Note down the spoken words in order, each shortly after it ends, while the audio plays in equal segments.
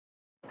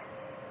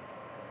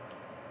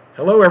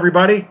Hello,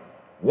 everybody.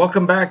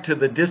 Welcome back to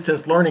the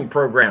distance learning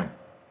program.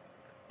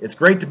 It's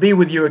great to be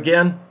with you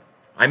again.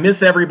 I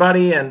miss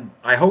everybody, and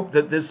I hope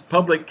that this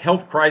public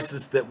health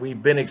crisis that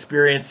we've been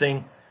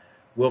experiencing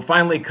will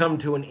finally come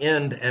to an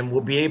end and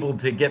we'll be able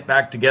to get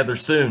back together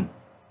soon.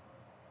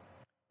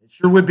 It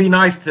sure would be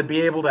nice to be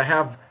able to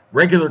have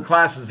regular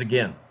classes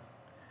again.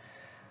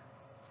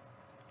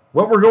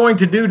 What we're going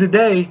to do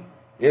today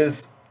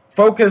is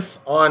focus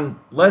on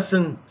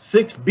lesson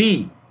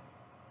 6B,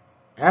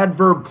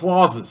 adverb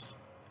clauses.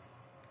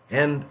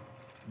 And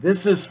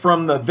this is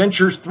from the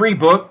Ventures3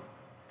 book.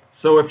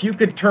 So if you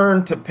could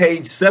turn to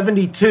page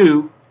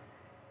 72,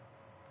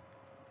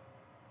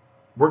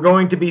 we're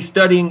going to be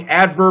studying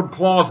adverb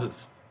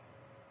clauses.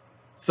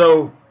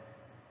 So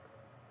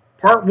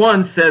part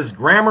 1 says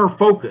grammar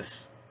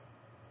focus,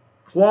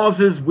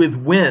 clauses with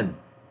when.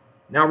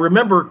 Now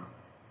remember,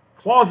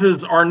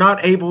 clauses are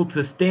not able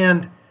to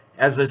stand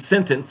as a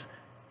sentence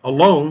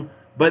alone,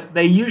 but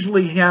they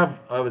usually have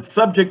a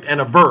subject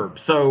and a verb.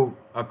 So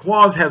a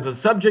clause has a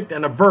subject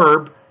and a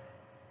verb,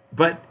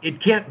 but it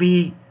can't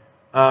be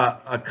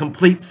a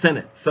complete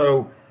sentence.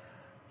 So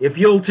if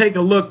you'll take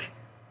a look,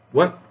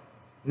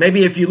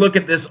 maybe if you look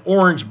at this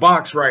orange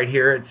box right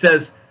here, it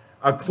says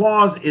a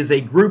clause is a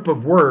group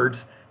of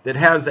words that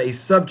has a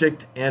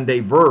subject and a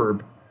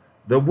verb.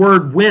 The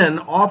word when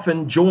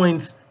often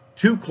joins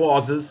two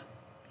clauses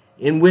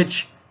in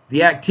which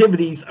the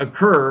activities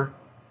occur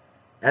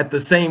at the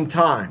same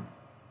time.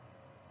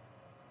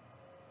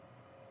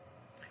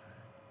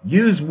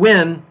 Use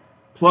when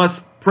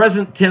plus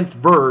present tense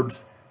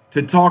verbs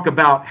to talk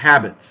about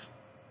habits.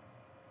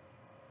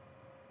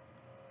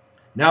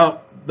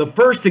 Now, the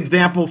first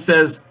example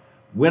says,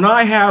 when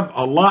I have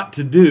a lot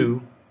to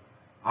do,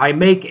 I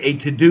make a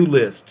to-do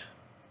list.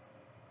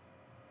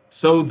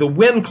 So the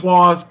when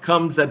clause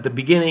comes at the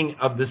beginning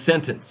of the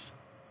sentence.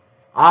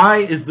 I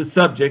is the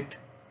subject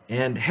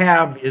and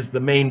have is the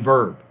main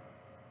verb.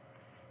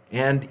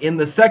 And in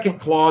the second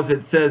clause,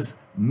 it says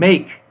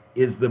make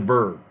is the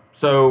verb.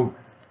 So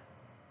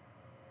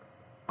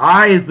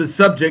I is the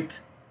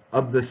subject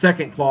of the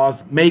second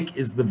clause, make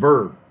is the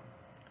verb.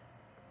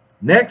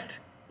 Next,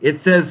 it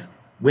says,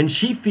 when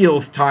she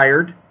feels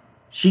tired,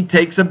 she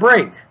takes a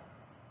break.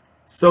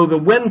 So the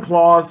when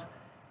clause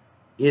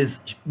is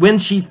when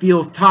she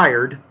feels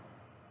tired,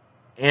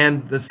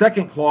 and the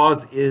second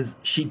clause is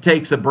she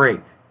takes a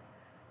break.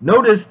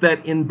 Notice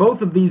that in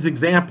both of these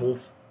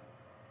examples,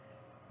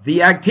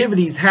 the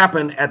activities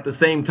happen at the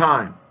same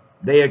time.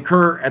 They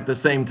occur at the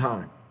same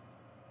time.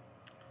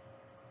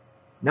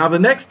 Now, the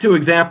next two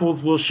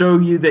examples will show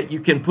you that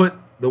you can put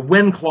the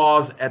when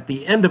clause at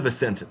the end of a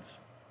sentence.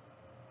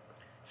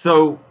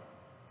 So,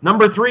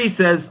 number 3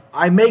 says,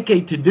 I make a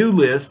to-do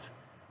list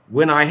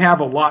when I have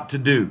a lot to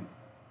do.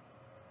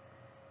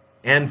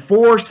 And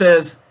 4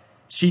 says,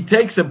 she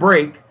takes a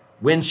break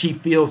when she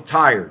feels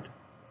tired.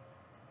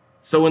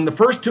 So, in the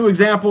first two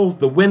examples,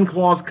 the when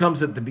clause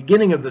comes at the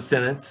beginning of the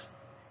sentence,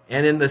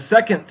 and in the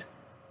second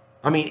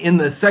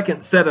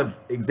set of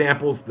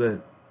examples,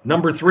 the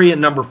number 3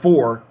 and number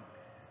 4,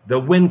 the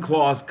when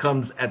clause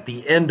comes at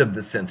the end of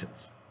the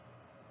sentence.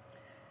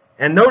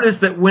 And notice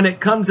that when it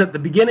comes at the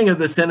beginning of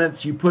the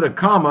sentence, you put a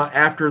comma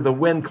after the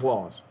when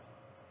clause.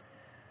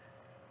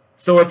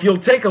 So if you'll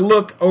take a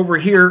look over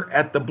here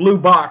at the blue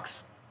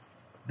box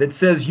that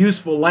says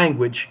useful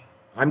language,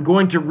 I'm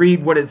going to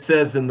read what it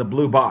says in the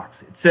blue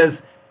box. It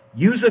says,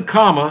 use a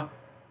comma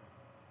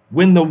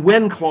when the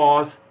when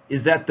clause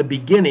is at the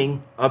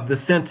beginning of the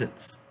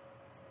sentence.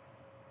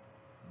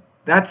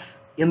 That's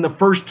in the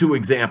first two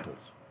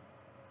examples.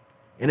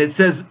 And it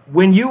says,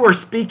 when you are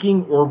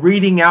speaking or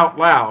reading out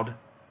loud,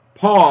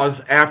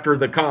 pause after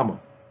the comma.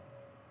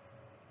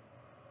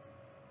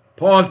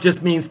 Pause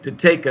just means to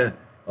take a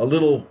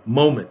little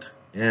moment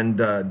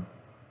and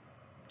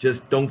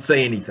just don't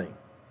say anything.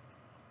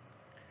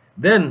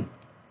 Then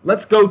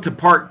let's go to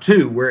part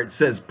 2 where it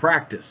says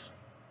practice.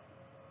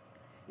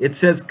 It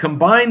says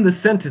combine the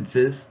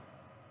sentences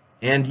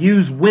and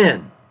use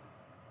when.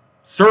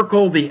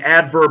 Circle the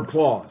adverb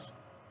clause.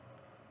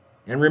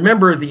 And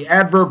remember, the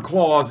adverb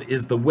clause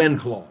is the when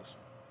clause.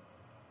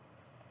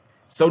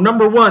 So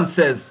number 1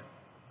 says,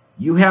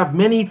 you have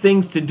many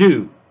things to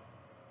do.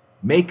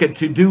 Make a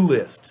to-do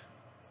list.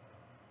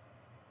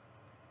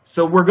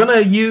 So we're going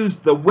to use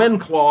the when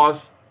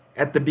clause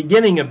at the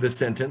beginning of the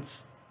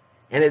sentence.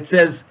 And it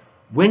says,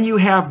 when you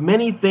have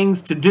many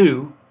things to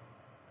do,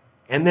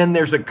 and then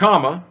there's a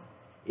comma,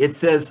 it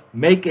says,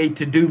 make a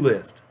to-do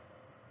list.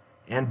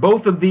 And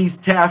both of these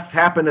tasks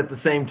happen at the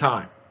same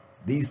time.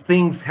 These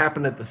things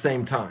happen at the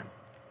same time.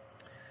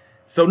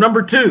 So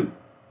number 2,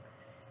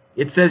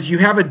 it says you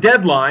have a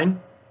deadline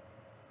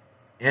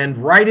and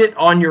write it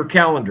on your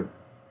calendar.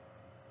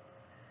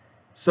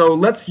 So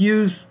let's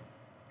use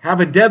have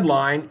a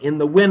deadline in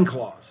the when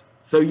clause.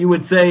 So you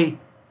would say,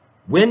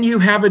 when you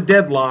have a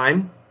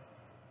deadline,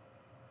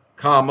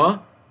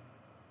 comma,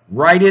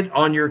 write it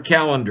on your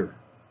calendar.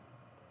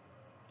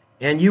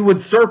 And you would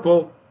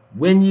circle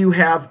when you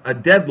have a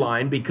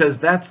deadline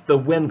because that's the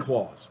when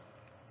clause.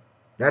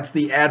 That's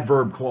the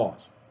adverb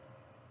clause.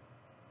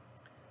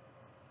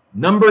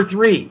 Number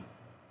 3,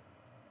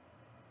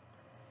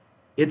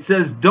 it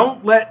says,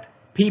 don't let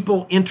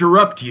people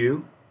interrupt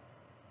you.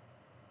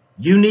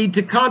 You need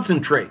to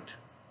concentrate.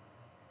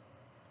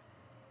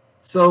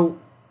 So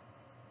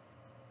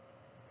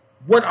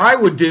what I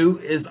would do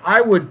is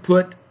I would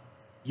put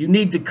you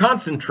need to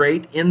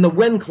concentrate in the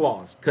when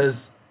clause,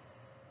 because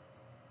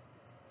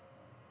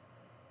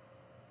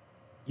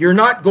you're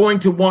not going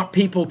to want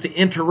people to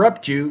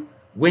interrupt you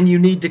when you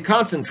need to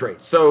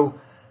concentrate. So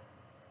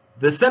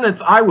the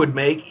sentence I would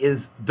make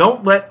is,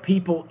 don't let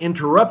people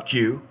interrupt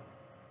you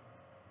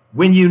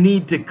when you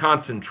need to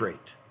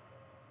concentrate.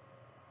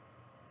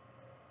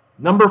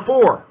 Number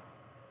 4,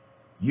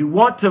 you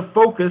want to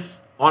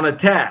focus on a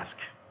task.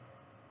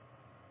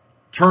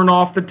 Turn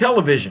off the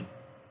television.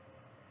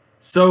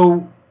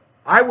 So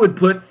I would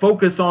put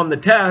focus on the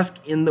task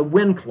in the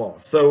when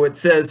clause. So it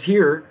says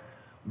here,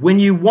 when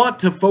you want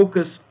to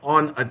focus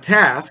on a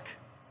task,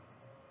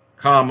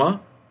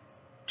 comma,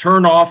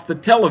 turn off the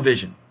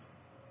television.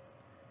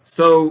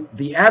 So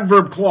the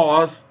adverb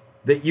clause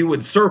that you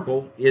would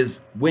circle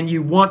is when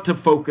you want to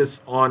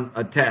focus on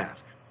a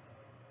task.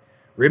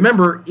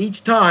 Remember,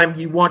 each time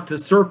you want to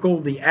circle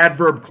the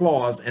adverb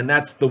clause, and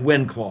that's the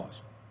when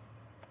clause.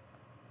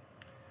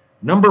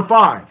 Number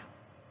 5,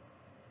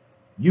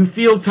 you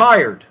feel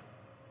tired.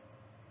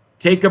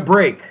 Take a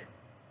break.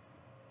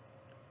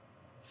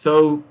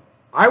 So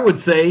I would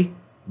say,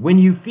 when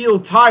you feel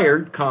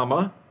tired,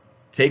 comma,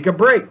 take a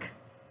break.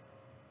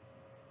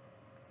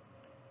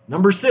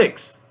 Number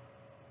 6,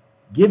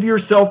 give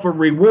yourself a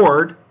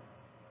reward.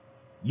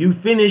 You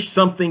finish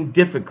something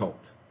difficult.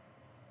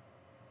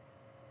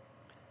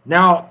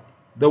 Now,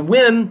 the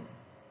when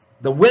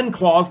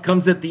clause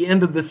comes at the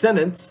end of the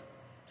sentence,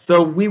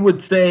 so we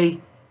would say,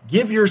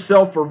 give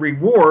yourself a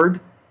reward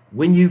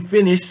when you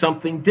finish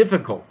something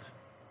difficult.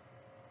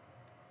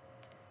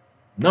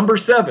 Number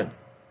 7,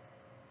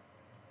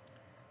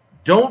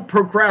 don't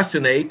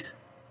procrastinate.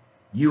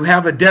 You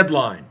have a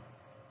deadline.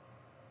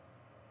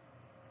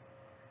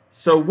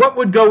 So what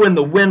would go in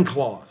the when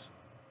clause?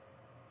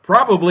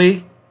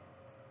 Probably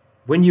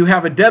when you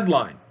have a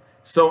deadline.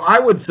 So I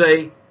would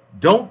say,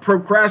 don't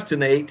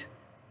procrastinate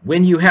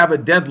when you have a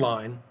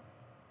deadline,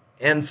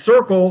 and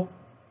circle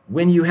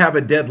when you have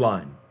a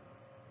deadline.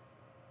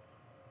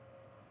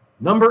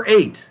 Number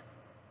 8,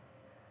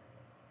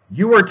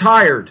 you are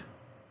tired.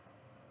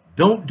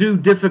 Don't do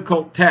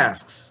difficult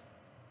tasks.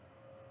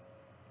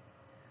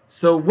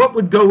 So what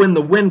would go in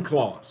the when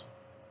clause?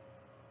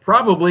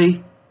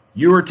 Probably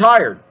you are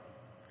tired.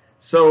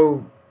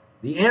 So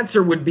the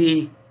answer would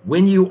be,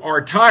 when you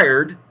are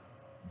tired,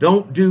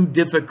 don't do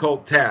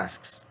difficult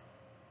tasks.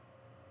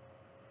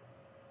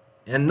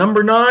 And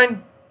number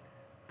 9,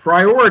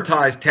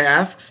 prioritize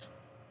tasks.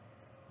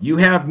 You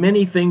have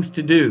many things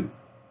to do.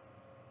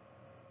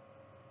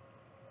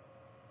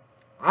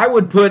 I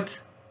would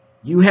put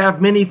you have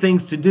many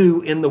things to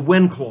do in the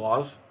when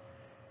clause,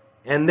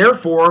 and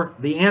therefore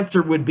the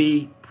answer would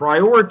be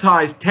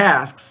prioritize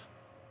tasks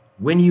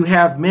when you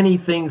have many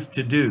things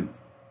to do.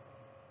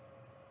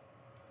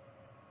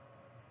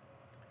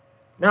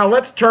 Now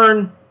let's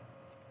turn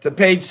to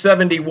page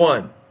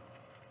 71.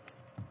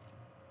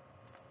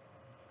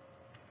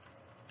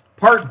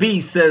 Part B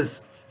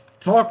says,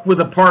 talk with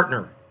a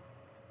partner.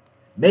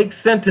 Make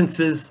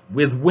sentences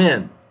with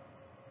when.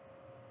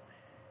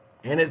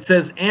 And it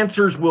says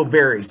answers will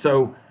vary.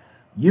 So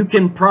you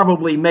can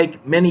probably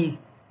make many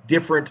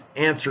different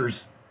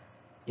answers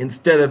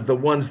instead of the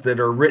ones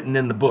that are written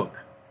in the book.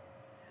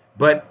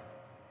 But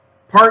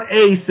Part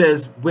A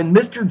says, when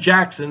Mr.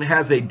 Jackson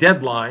has a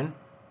deadline,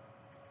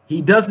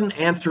 he doesn't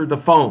answer the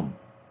phone.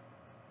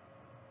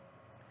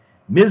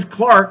 Ms.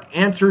 Clark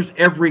answers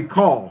every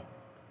call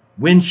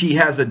when she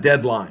has a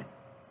deadline.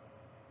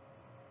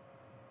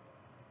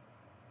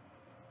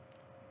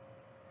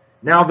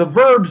 Now, the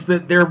verbs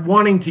that they're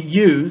wanting to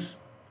use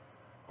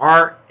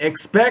are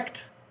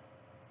expect,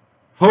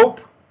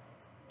 hope,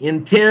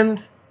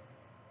 intend,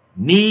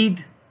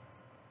 need,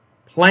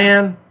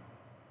 plan,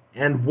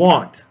 and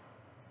want.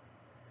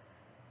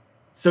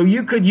 So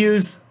you could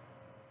use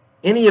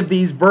any of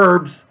these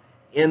verbs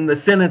in the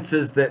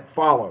sentences that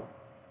follow.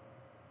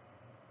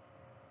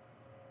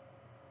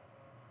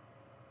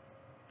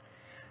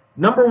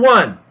 Number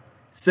 1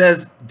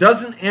 says,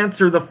 doesn't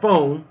answer the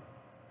phone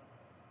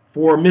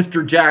for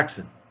Mr.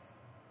 Jackson.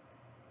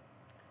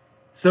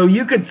 So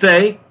you could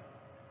say,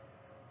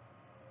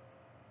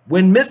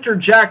 when Mr.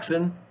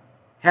 Jackson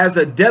has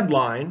a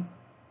deadline,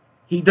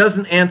 he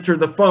doesn't answer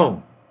the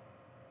phone.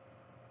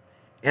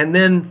 And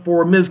then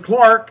for Ms.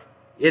 Clark,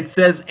 it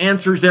says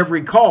answers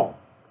every call.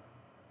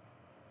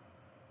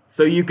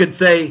 So you could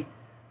say,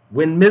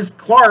 when Ms.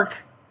 Clark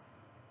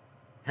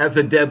has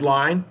a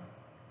deadline,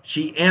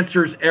 she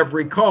answers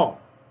every call.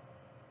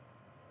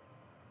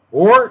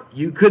 Or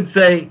you could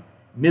say,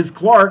 Ms.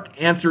 Clark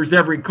answers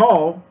every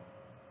call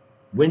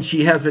when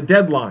she has a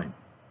deadline.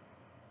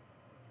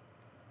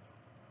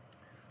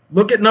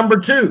 Look at number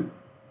 2.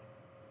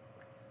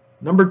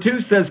 Number 2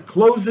 says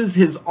closes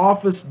his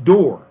office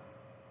door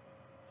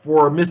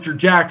for Mr.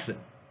 Jackson.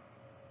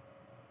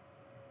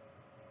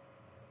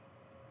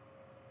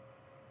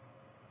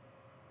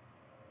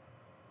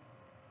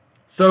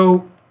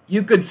 So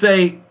you could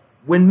say,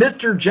 when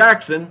Mr.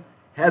 Jackson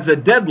has a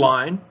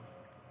deadline,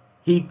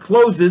 he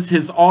closes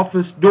his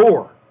office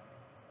door.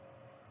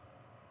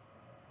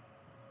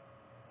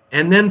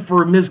 And then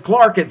for Ms.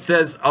 Clark, it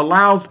says,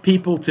 allows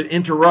people to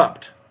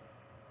interrupt.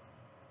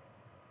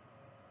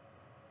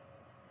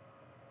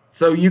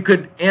 So you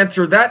could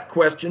answer that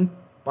question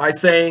by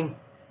saying,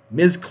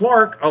 Ms.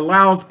 Clark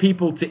allows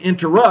people to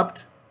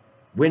interrupt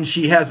when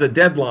she has a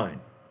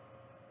deadline.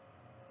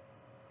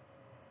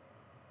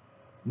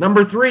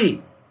 Number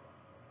 3,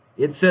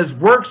 it says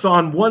works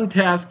on one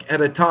task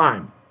at a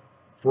time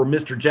for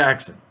Mr.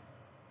 Jackson.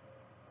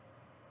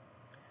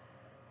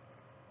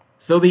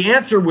 So the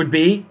answer would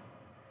be,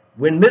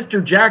 when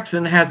Mr.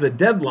 Jackson has a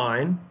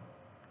deadline,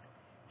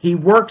 he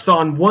works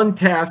on one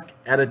task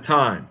at a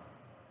time.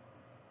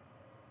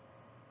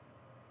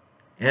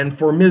 And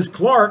for Ms.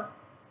 Clark,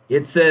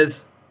 it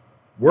says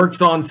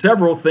works on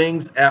several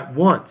things at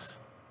once.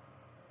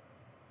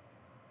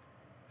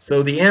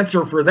 So the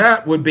answer for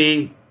that would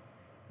be,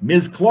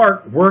 Ms.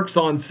 Clark works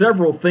on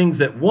several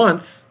things at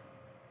once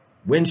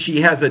when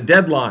she has a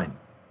deadline.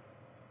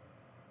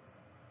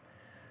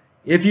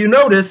 If you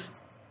notice,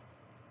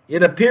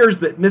 it appears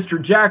that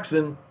Mr.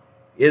 Jackson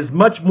is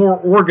much more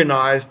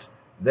organized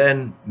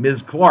than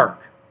Ms.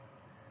 Clark.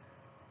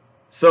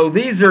 So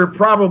these are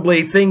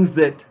probably things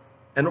that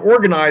an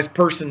organized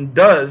person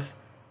does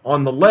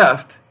on the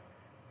left,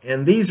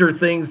 and these are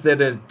things that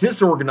a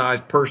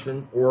disorganized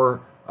person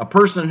or a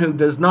person who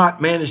does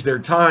not manage their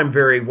time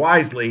very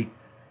wisely,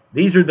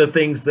 these are the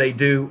things they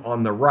do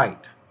on the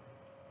right.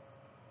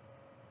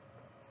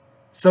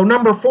 So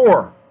number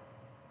 4,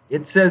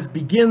 it says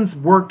begins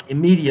work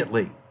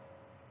immediately.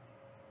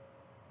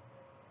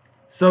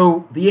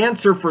 So the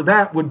answer for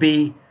that would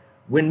be,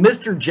 when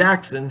Mr.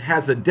 Jackson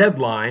has a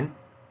deadline,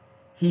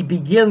 he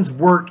begins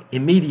work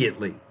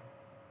immediately.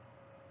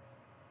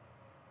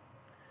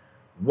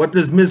 What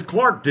does Ms.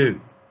 Clark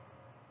do?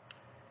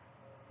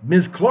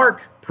 Ms.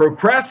 Clark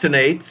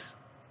procrastinates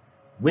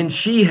when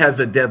she has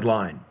a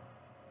deadline.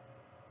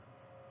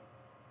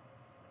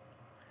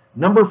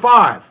 Number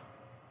 5,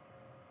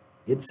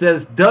 it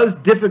says does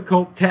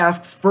difficult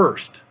tasks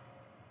first.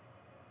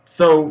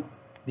 So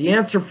the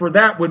answer for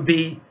that would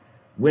be,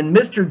 when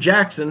Mr.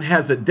 Jackson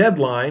has a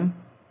deadline,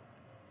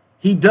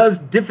 he does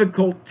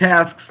difficult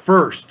tasks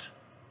first.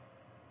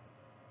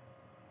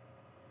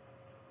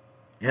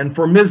 And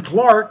for Ms.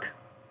 Clark,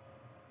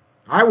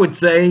 I would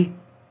say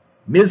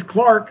Ms.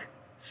 Clark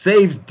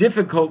saves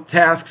difficult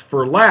tasks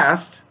for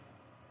last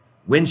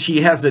when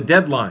she has a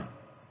deadline.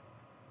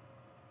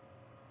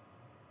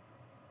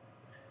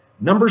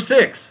 Number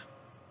 6,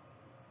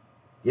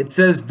 it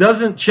says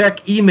doesn't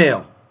check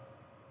email.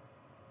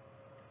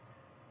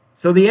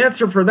 So the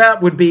answer for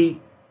that would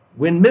be,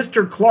 when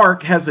Mr.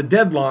 Clark has a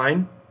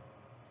deadline,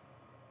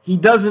 he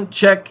doesn't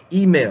check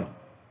email.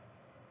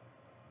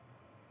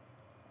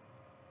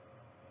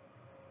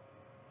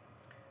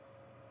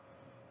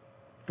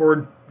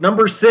 For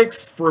number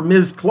 6, for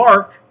Ms.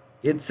 Clark,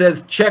 it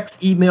says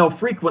checks email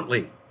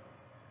frequently.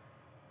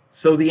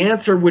 So the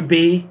answer would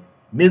be,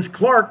 Ms.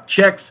 Clark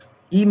checks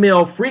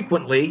email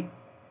frequently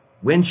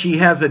when she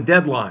has a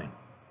deadline.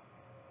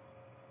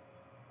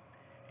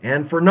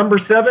 And for number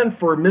 7,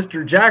 for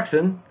Mr.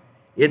 Jackson,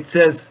 it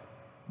says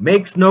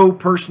makes no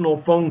personal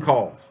phone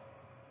calls.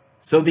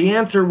 So the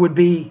answer would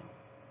be,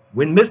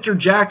 when Mr.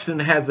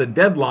 Jackson has a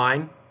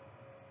deadline,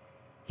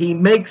 he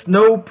makes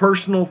no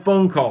personal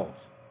phone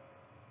calls.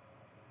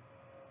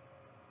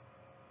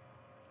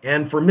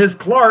 And for Ms.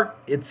 Clark,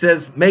 it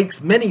says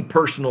makes many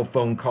personal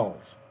phone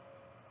calls.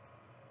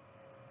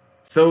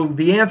 So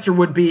the answer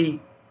would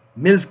be,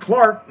 Ms.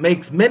 Clark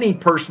makes many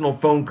personal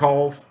phone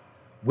calls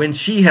when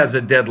she has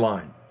a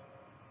deadline.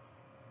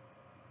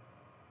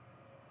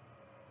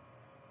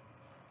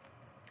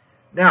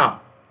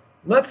 Now,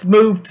 let's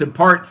move to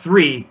part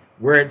 3,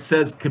 where it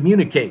says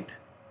communicate.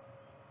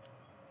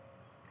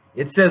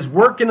 It says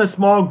work in a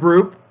small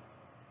group,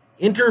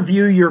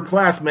 interview your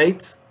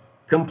classmates,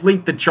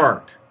 complete the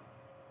chart.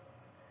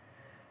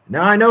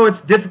 Now, I know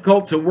it's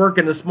difficult to work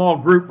in a small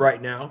group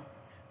right now,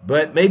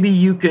 but maybe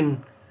you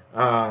can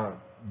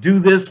do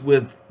this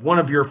with one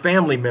of your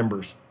family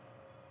members.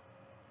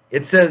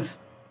 It says,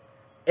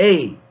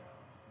 A,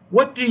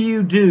 what do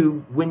you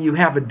do when you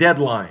have a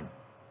deadline?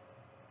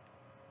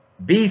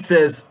 B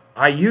says,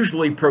 I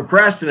usually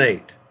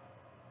procrastinate.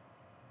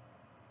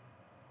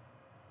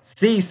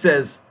 C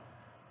says,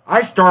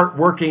 I start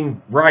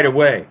working right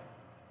away.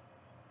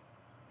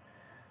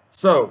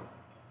 So,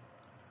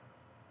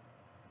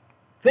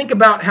 think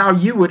about how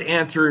you would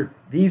answer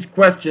these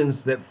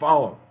questions that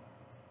follow.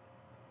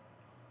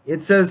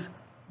 It says,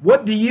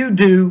 what do you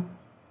do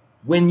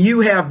when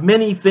you have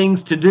many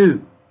things to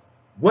do?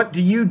 What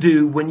do you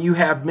do when you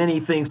have many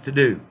things to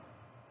do?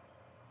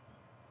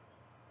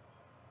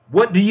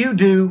 What do you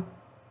do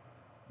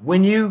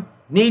when you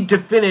need to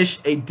finish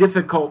a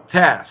difficult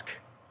task?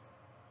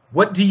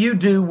 What do you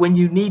do when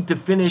you need to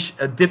finish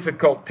a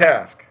difficult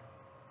task?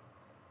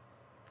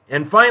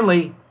 And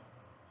finally,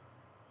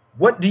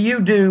 what do you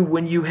do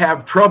when you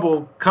have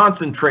trouble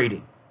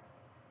concentrating?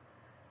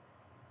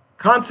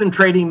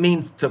 Concentrating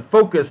means to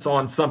focus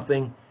on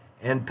something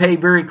and pay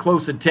very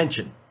close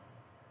attention.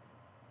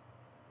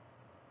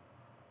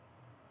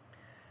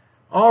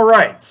 All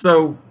right,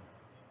 so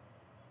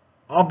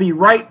I'll be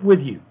right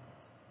with you.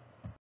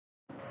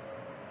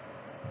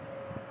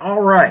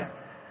 All right.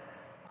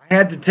 I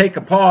had to take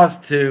a pause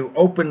to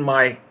open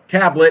my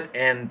tablet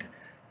and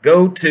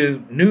go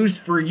to News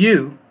for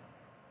You.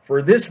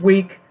 For this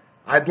week,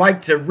 I'd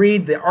like to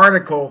read the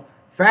article,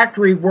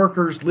 Factory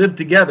Workers Live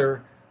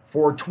Together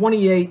for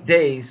 28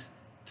 Days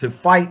to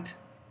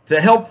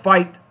help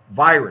fight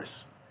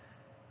virus.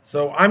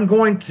 So I'm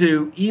going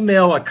to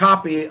email a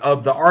copy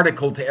of the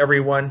article to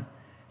everyone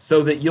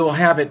so that you'll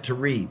have it to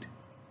read.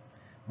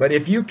 But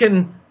if you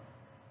can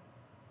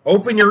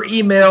open your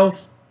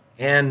emails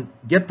and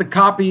get the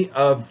copy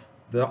of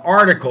the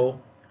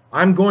article,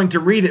 I'm going to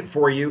read it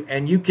for you,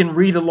 and you can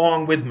read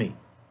along with me.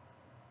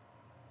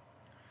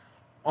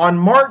 On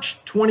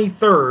March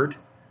 23rd,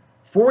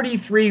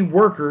 43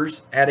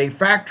 workers at a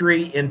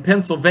factory in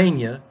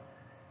Pennsylvania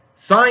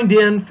signed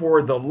in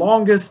for the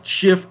longest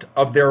shift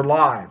of their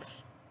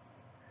lives.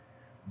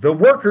 The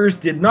workers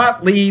did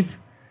not leave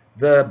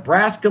the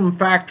Braskem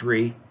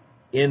factory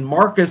in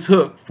Marcus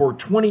Hook for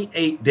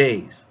 28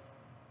 days.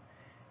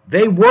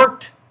 They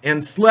worked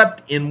and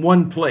slept in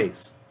one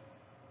place.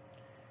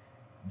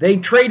 They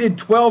traded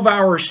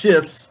 12-hour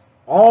shifts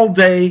all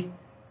day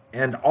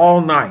and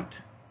all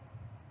night.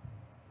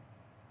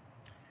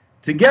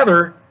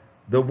 Together,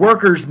 the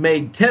workers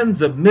made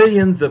tens of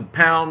millions of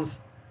pounds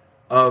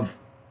of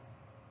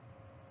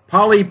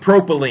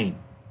polypropylene.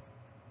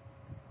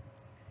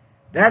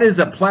 That is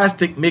a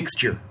plastic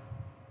mixture.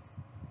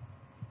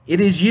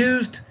 It is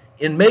used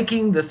in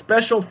making the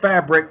special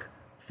fabric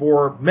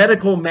for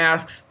medical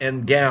masks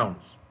and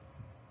gowns.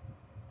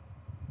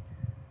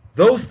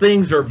 Those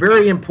things are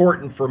very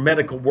important for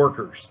medical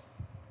workers.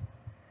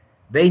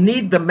 They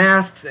need the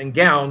masks and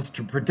gowns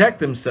to protect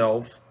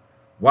themselves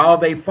while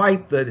they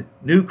fight the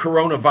new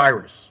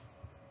coronavirus.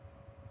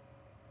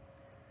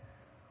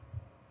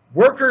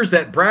 Workers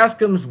at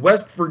Braskem's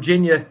West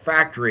Virginia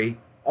factory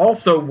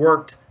also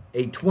worked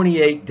a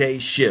 28-day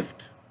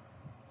shift.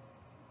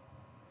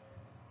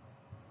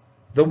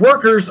 The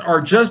workers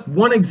are just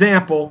one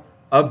example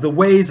of the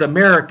ways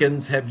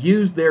Americans have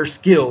used their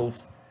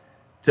skills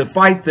to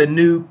fight the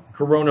new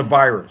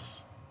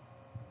coronavirus.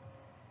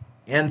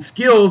 And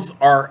skills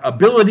are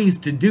abilities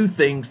to do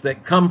things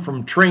that come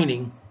from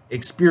training,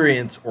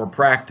 experience, or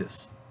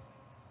practice.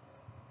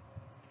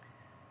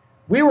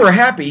 We were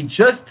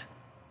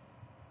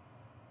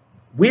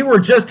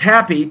just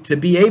happy to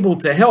be able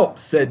to help,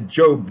 said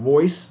Joe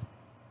Boyce.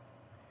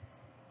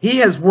 He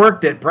has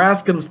worked at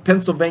Braskem's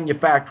Pennsylvania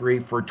factory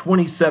for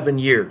 27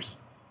 years.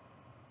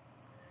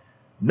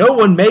 No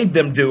one made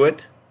them do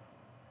it.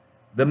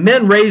 The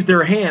men raised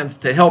their hands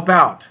to help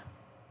out.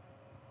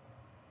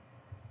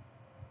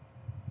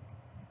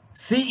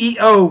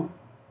 CEO,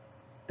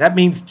 that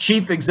means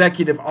Chief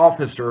Executive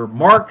Officer,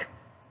 Mark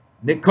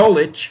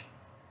Nikolic,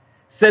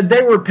 said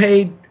they were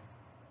paid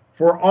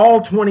for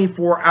all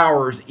 24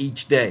 hours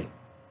each day.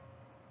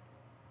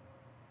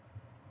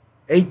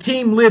 A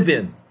team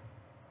live-in.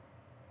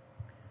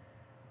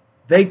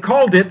 They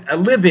called it a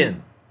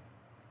live-in.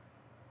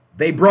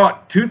 They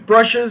brought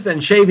toothbrushes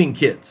and shaving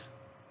kits.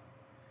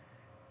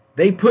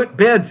 They put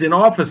beds in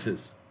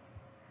offices.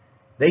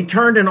 They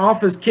turned an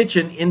office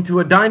kitchen into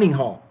a dining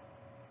hall.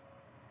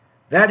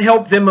 That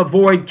helped them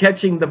avoid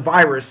catching the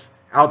virus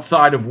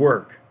outside of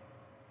work.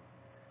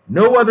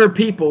 No other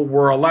people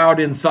were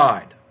allowed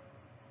inside.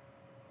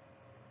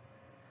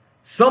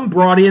 Some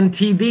brought in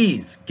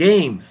TVs,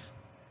 games,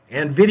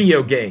 and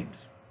video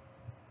games.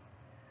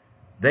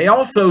 They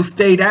also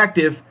stayed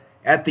active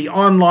at the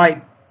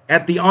on-site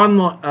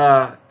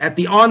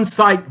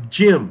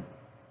gym.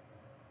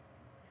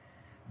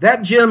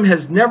 That gym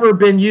has never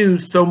been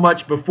used so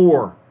much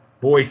before,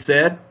 Boyce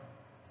said.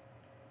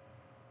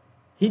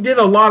 He did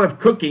a lot of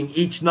cooking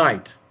each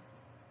night.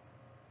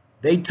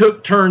 They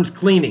took turns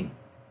cleaning.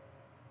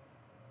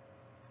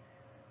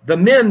 The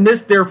men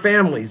missed their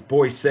families,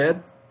 Boyce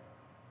said.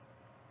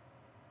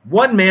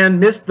 One man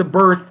missed the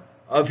birth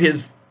of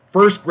his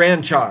first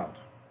grandchild.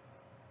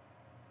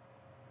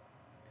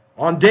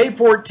 On day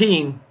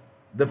 14,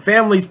 the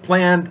families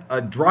planned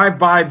a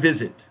drive-by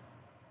visit.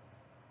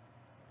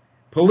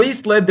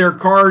 Police led their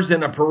cars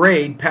in a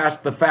parade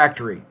past the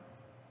factory.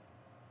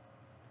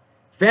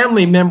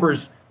 Family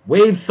members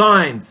waved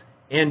signs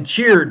and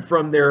cheered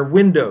from their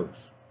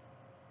windows.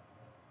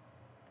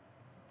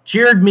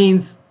 Cheered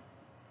means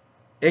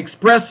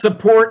express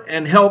support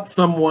and help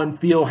someone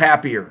feel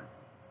happier.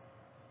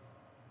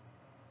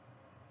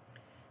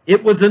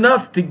 It was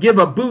enough to give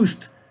a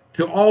boost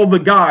to all the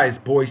guys,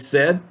 Boyce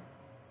said.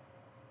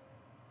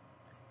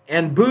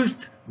 And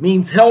boost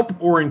means help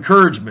or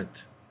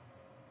encouragement.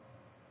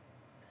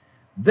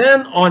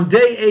 Then on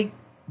day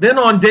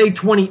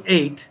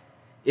 28,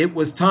 it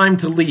was time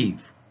to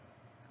leave.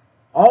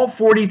 All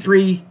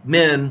 43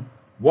 men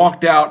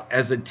walked out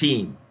as a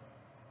team.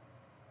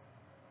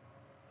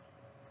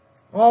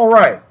 All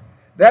right,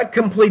 that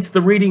completes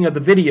the reading of the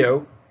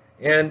video,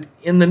 And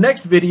in the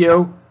next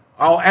video,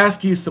 I'll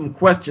ask you some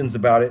questions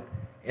about it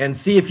and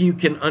see if you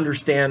can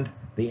understand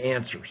the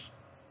answers.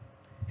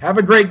 Have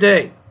a great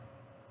day.